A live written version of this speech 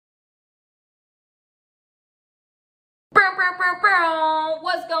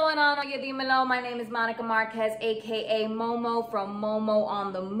What's going on, Dimelo? My name is Monica Marquez, aka Momo from MoMo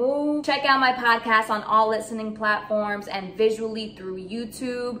On The Move. Check out my podcast on all listening platforms and visually through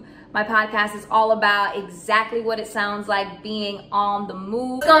YouTube. My podcast is all about exactly what it sounds like being on the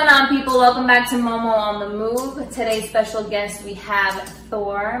move. What's going on, people? Welcome back to MoMo On The Move. Today's special guest, we have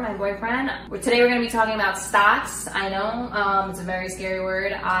Thor, my boyfriend. Today we're going to be talking about stocks. I know, it's a very scary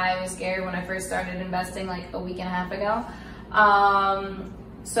word. I was scared when I first started investing like a week and a half ago.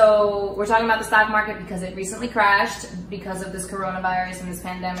 So we're talking about the stock market because it recently crashed because of this coronavirus and this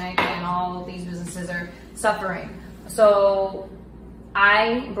pandemic, and all these businesses are suffering. So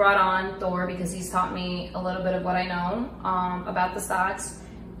I brought on Thor because he's taught me a little bit of what I know about the stocks,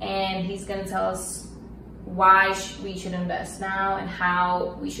 and he's going to tell us why we should invest now and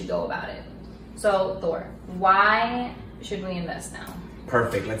how we should go about it. So Thor, why should we invest now?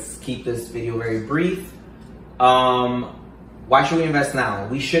 Perfect. Let's keep this video very brief. Why should we invest now?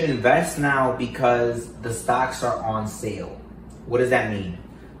 We should invest now because the stocks are on sale. What does that mean?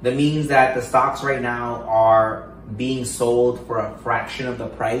 That means that the stocks right now are being sold for a fraction of the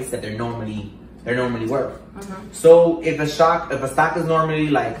price that they're normally worth. So if a stock is normally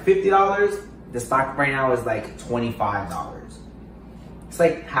like $50, the stock right now is like $25. It's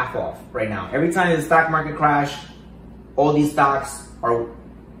like half off right now. Every time the stock market crash, all these stocks are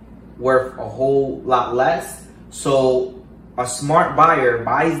worth a whole lot less. So a smart buyer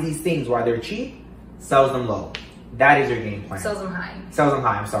buys these things while they're cheap, sells them low. That is your game plan. Sells them high. Sells them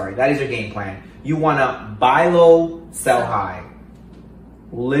high, I'm sorry. That is your game plan. You want to buy low, sell high.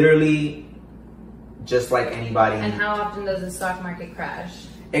 Literally, just like anybody. And how often does the stock market crash?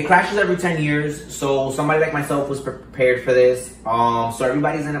 It crashes every 10 years. So somebody like myself was prepared for this. So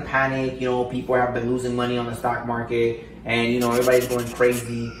everybody's in a panic. You know, people have been losing money on the stock market. And, you know, everybody's going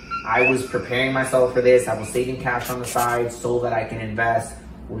crazy. I was preparing myself for this. I was saving cash on the side so that I can invest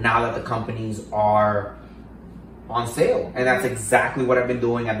now that the companies are on sale. And that's exactly what I've been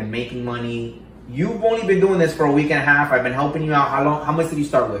doing. I've been making money. You've only been doing this for a week and a half. I've been helping you out. How much did you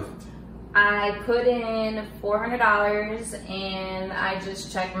start with? I put in $400 and I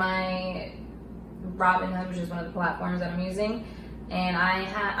just checked my Robinhood, which is one of the platforms that I'm using, and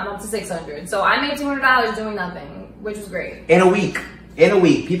I'm up to $600. So I made $200 doing nothing, which was great. In a week.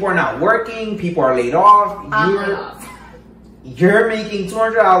 People are not working. People are laid off. You're making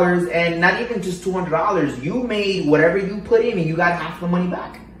 $200, and not even just $200. You made whatever you put in and you got half the money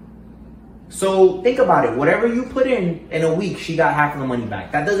back. So think about it. Whatever you put in a week, she got half of the money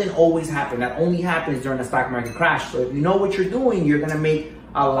back. That doesn't always happen. That only happens during the stock market crash. So if you know what you're doing, you're going to make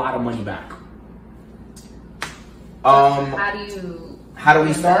a lot of money back. How do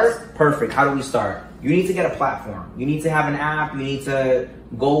we start? Perfect. How do we start? You need to get a platform. You need to have an app. You need to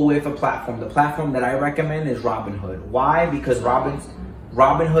go with a platform. The platform that I recommend is Robinhood. Why? Because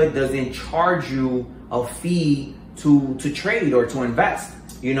Robinhood doesn't charge you a fee to trade or to invest.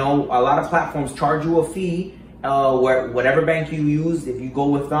 You know, a lot of platforms charge you a fee. Where whatever bank you use, if you go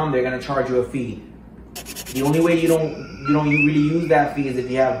with them, they're gonna charge you a fee. The only way you really use that fee is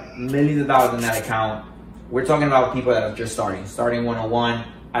if you have millions of dollars in that account. We're talking about people that are just starting 101.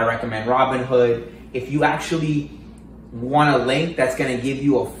 I recommend Robinhood. If you actually want a link that's gonna give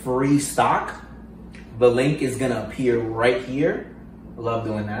you a free stock, the link is gonna appear right here. I love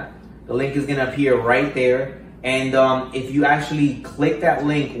doing that. The link is gonna appear right there. And if you actually click that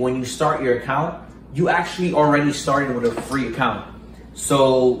link when you start your account, you actually already started with a free account.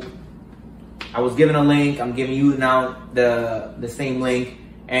 So I was given a link. I'm giving you now the same link.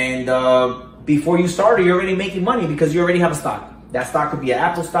 And before you started, you're already making money because you already have a stock. That stock could be an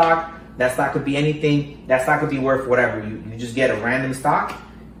Apple stock. That stock could be anything. That stock could be worth whatever. You just get a random stock,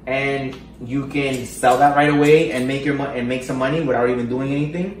 and you can sell that right away and make some money without even doing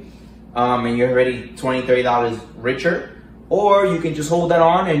anything. And you're already $20, $30 richer. Or you can just hold that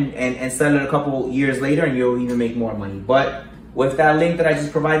on and sell it a couple years later, and you'll even make more money. But with that link that I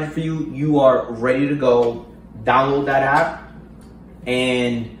just provided for you, you are ready to go. Download that app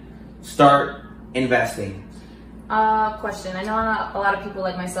and start investing. Question. I know a lot of people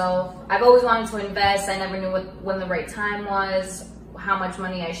like myself, I've always wanted to invest. I never knew when the right time was, how much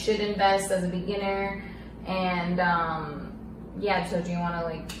money I should invest as a beginner. And yeah, so do you want to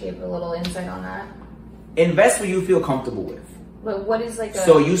like give a little insight on that? Invest what you feel comfortable with. But what is like a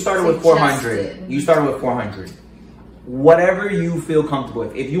So you started with 400. You started with 400. Whatever you feel comfortable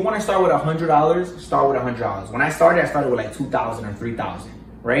with. If you want to start with $100, start with $100. When I started with like 2,000 or 3,000,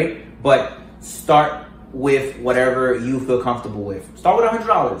 right? But start with whatever you feel comfortable with. Start with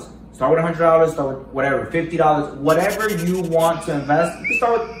 $100. Start with $100. Start with whatever, $50. Whatever you want to invest, you can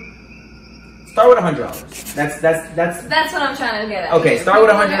start with Start with $100. That's what I'm trying to get at. Okay, start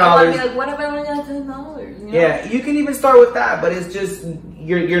with $100. Be like, what if I only got $10? You know? Yeah, you can even start with that, but it's just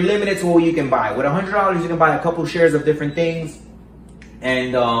you're limited to what you can buy. With $100, you can buy a couple shares of different things,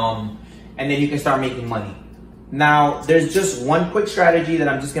 and then you can start making money. Now, there's just one quick strategy that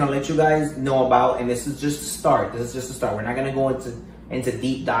I'm just gonna let you guys know about, and this is just a start. This is just a start. We're not gonna go into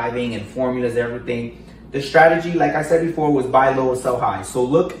deep diving and formulas, everything. The strategy, like I said before, was buy low, sell high. So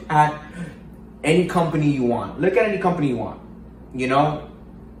look at any company you want. Look at any company you want. You know,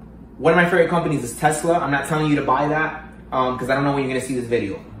 one of my favorite companies is Tesla. I'm not telling you to buy that because I don't know when you're gonna see this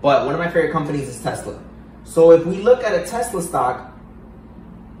video. But one of my favorite companies is Tesla. So if we look at a Tesla stock,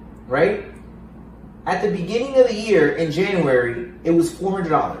 right? At the beginning of the year in January, it was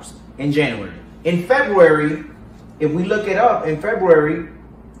 $400 in January. In February, if we look it up, in February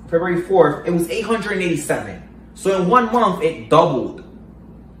 4th, it was $887. So in 1 month, it doubled,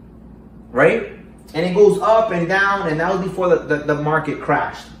 right? And it goes up and down, and that was before the market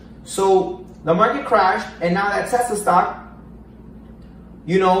crashed. So the market crashed, and now that Tesla stock,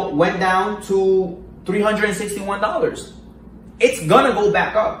 you know, went down to $361. It's gonna go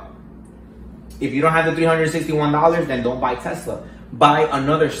back up. If you don't have the $361, then don't buy Tesla. Buy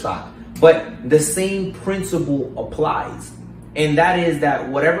another stock. But the same principle applies. And that is that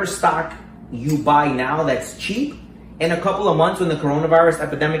whatever stock you buy now that's cheap, in a couple of months when the coronavirus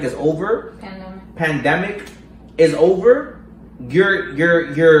epidemic is over, pandemic is over,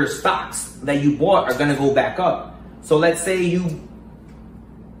 your stocks that you bought are gonna go back up. So let's say you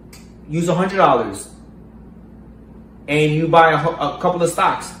use $100 and you buy a couple of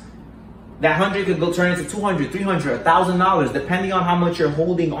stocks. That 100 could go turn into 200, 300, $1,000, depending on how much you're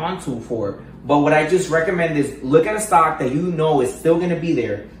holding on to for. But what I just recommend is look at a stock that you know is still gonna be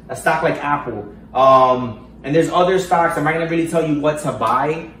there. A stock like Apple. And there's other stocks. I'm not gonna really tell you what to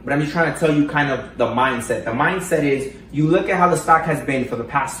buy, but I'm just trying to tell you kind of the mindset. The mindset is you look at how the stock has been for the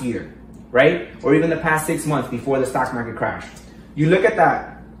past year, right? Or even the past 6 months before the stock market crashed. You look at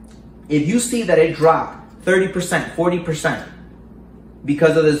that. If you see that it dropped 30%, 40%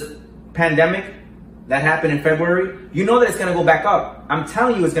 because of this pandemic that happened in February, you know that it's gonna go back up. I'm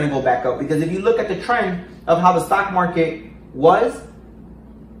telling you it's gonna go back up because if you look at the trend of how the stock market was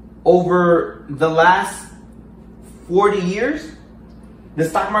over the last 40 years, the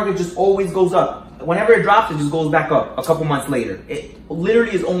stock market just always goes up. Whenever it drops, it just goes back up a couple months later. It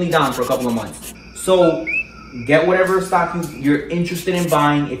literally is only down for a couple of months. So get whatever stock you're interested in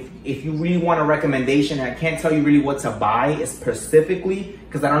buying. If you really want a recommendation, I can't tell you really what to buy specifically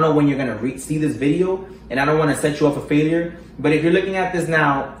because I don't know when you're gonna see this video and I don't want to set you up for failure. But if you're looking at this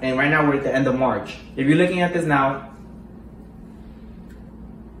now, and right now we're at the end of March, if you're looking at this now,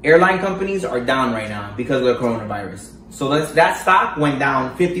 airline companies are down right now because of the coronavirus. So that stock went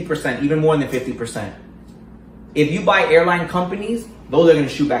down 50%, even more than 50%. If you buy airline companies, those are gonna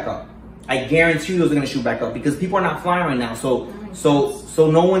shoot back up. I guarantee you those are gonna shoot back up because people are not flying right now. So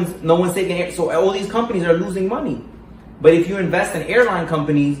no one's taking air. So all these companies are losing money. But if you invest in airline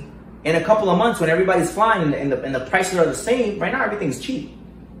companies, in a couple of months when everybody's flying and the prices are the same, right now everything's cheap.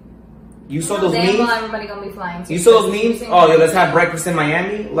 You saw those memes? Everybody gonna be flying too. You saw those memes? Oh, yeah, let's have breakfast in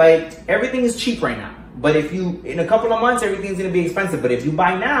Miami. Like, everything is cheap right now. But if you, in a couple of months, everything's gonna be expensive. But if you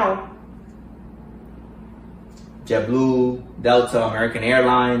buy now, JetBlue, Delta, American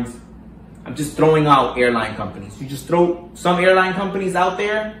Airlines, I'm just throwing out airline companies. You just throw some airline companies out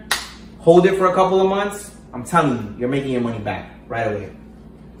there, hold it for a couple of months, I'm telling you, you're making your money back right away.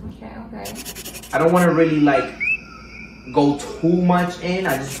 Okay. I don't want to really like go too much in.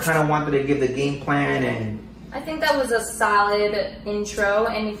 I just kind of wanted to give the game plan, and I think that was a solid intro.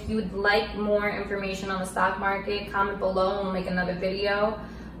 And if you would like more information on the stock market, comment below and we'll make another video.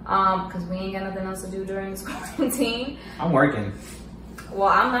 Because we ain't got nothing else to do during this quarantine. I'm working. Well,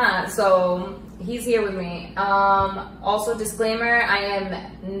 I'm not, so he's here with me. Also, disclaimer, I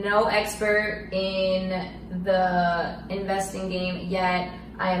am no expert in the investing game yet.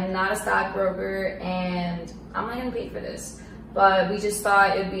 I am not a stockbroker and I'm not gonna pay for this. But we just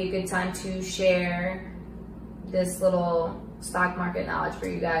thought it would be a good time to share this little stock market knowledge for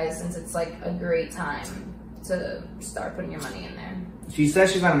you guys, since it's like a great time to start putting your money in there. She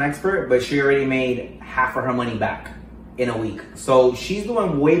says she's not an expert, but she already made half of her money back in a week. So she's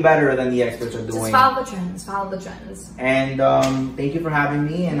doing way better than the experts are doing. Just follow the trends. And thank you for having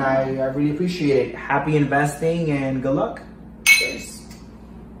me, and I really appreciate it. Happy investing and good luck. Cheers.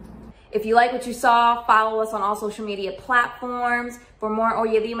 If you like what you saw, follow us on all social media platforms. For more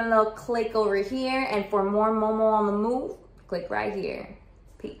Oye Dimelo, click over here. And for more Momo on the Move, click right here.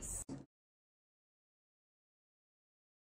 Peace.